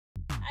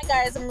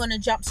Hi guys, I'm going to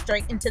jump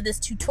straight into this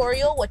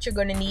tutorial. What you're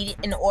going to need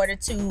in order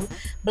to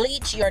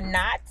bleach your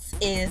knots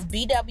is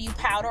BW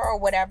powder or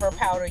whatever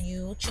powder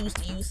you choose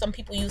to use. Some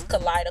people use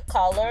Kaleido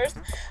colors,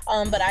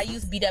 but I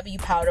use BW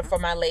powder for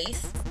my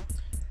lace.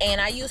 And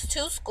I use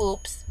 2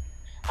 scoops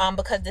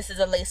because this is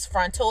a lace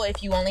frontal.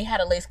 If you only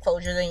had a lace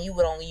closure, then you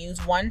would only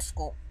use 1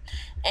 scoop.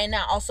 And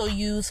I also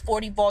use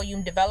 40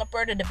 volume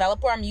developer. The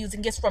developer I'm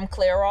using is from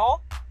Clairol.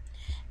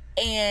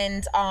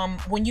 And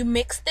when you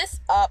mix this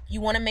up, you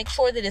want to make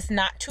sure that it's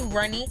not too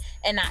runny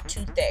and not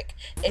too thick.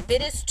 If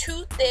it is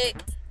too thick,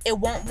 it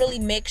won't really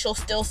mix. You'll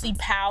still see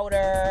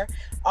powder.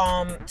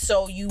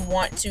 So you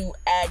want to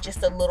add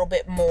just a little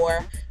bit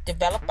more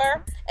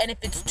developer. And if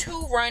it's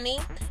too runny,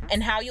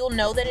 and how you'll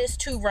know that it's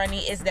too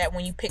runny is that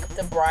when you pick up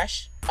the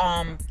brush,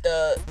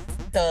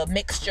 the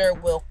mixture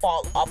will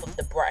fall off of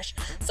the brush.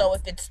 So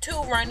if it's too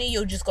runny,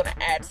 you're just going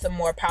to add some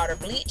more powder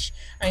bleach,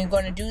 and you're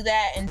going to do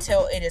that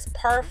until it is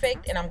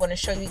perfect. And I'm going to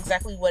show you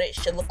exactly what it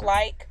should look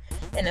like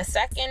in a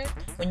second.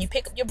 When you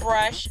pick up your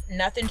brush,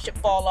 nothing should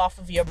fall off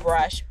of your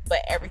brush, but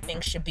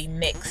everything should be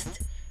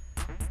mixed.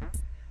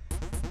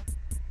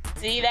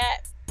 See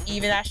that?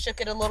 Even I shook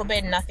it a little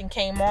bit, nothing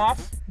came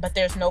off, but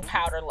there's no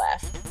powder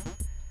left.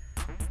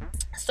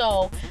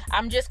 So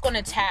I'm just going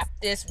to tap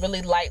this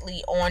really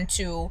lightly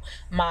onto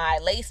my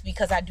lace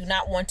because I do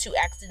not want to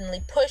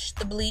accidentally push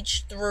the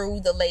bleach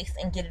through the lace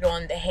and get it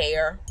on the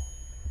hair.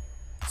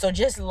 So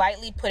just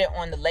lightly put it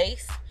on the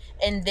lace.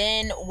 And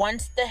then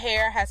once the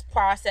hair has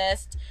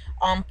processed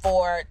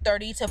for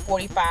 30 to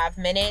 45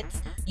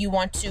 minutes, you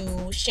want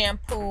to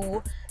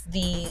shampoo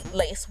the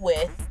lace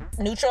with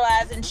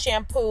Neutralizing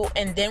shampoo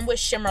and then with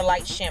Shimmer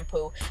Lights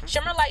shampoo.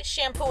 Shimmer Lights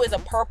shampoo is a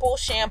purple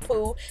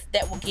shampoo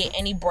that will get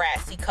any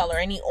brassy color,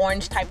 any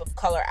orange type of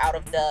color out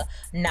of the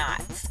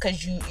knots,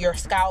 because your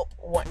scalp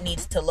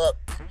needs to look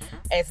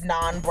as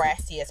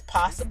non-brassy as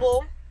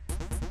possible.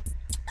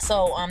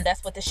 So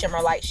that's what the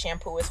Shimmer Lights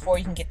shampoo is for.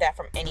 You can get that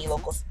from any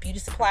local beauty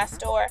supply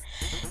store.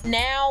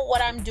 Now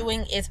what I'm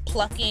doing is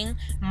plucking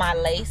my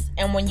lace.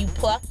 And when you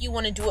pluck, you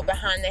want to do it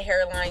behind the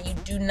hairline. You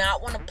do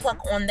not want to pluck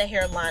on the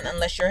hairline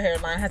unless your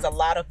hairline has a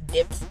lot of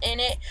dips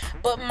in it.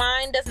 But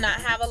mine does not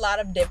have a lot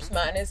of dips.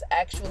 Mine is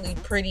actually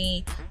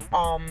pretty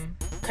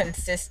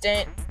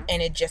consistent,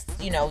 and it just,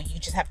 you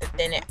just have to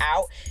thin it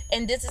out.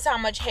 And this is how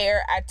much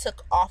hair I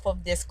took off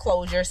of this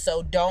closure,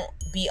 so don't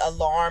be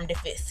alarmed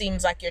if it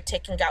seems like you're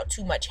taking out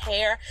too much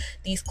hair.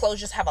 These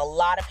closures have a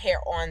lot of hair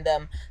on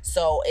them,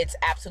 so it's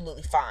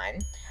absolutely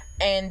fine.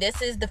 And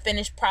this is the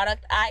finished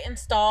product. I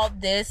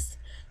installed this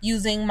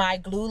using my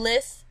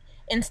glueless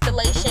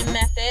installation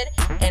method,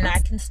 and I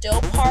can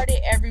still part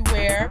it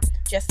everywhere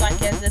just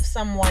like as if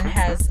someone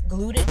has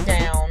glued it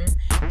down.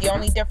 The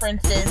only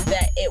difference is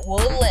that it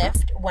will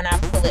lift when I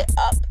pull it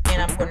up,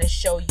 and I'm going to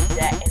show you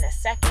that in a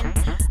second.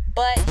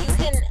 But you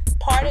can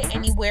part it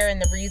anywhere, and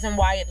the reason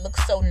why it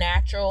looks so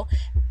natural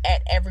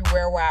at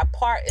everywhere where I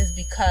part is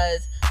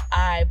because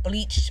I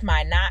bleached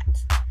my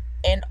knots,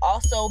 and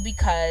also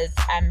because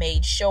I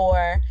made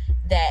sure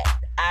that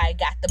I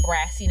got the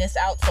brassiness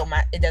out, so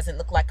it doesn't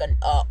look like an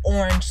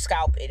orange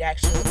scalp. It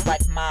actually looks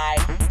like my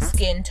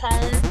skin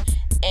tone.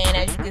 And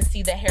as you can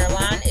see, the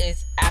hairline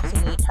is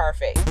absolutely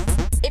perfect.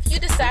 If you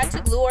decide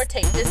to glue or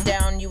tape this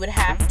down, you would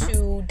have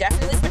to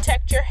definitely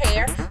protect your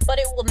hair, but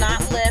it will not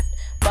lift.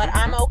 But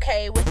I'm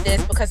okay with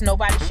this because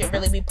nobody should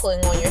really be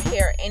pulling on your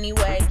hair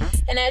anyway.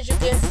 And as you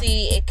can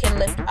see, it can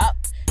lift up,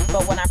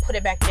 but when I put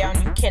it back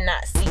down, you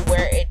cannot see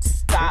where it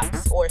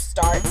stops or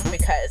starts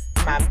because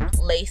my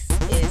lace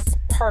is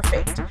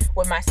perfect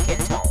with my skin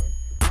tone.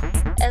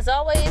 As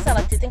always, I'd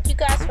like to thank you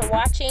guys for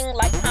watching.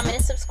 Like, comment,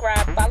 and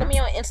subscribe. Follow me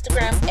on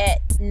Instagram at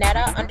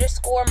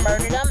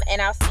netta_murderdom,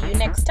 and I'll see you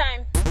next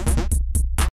time.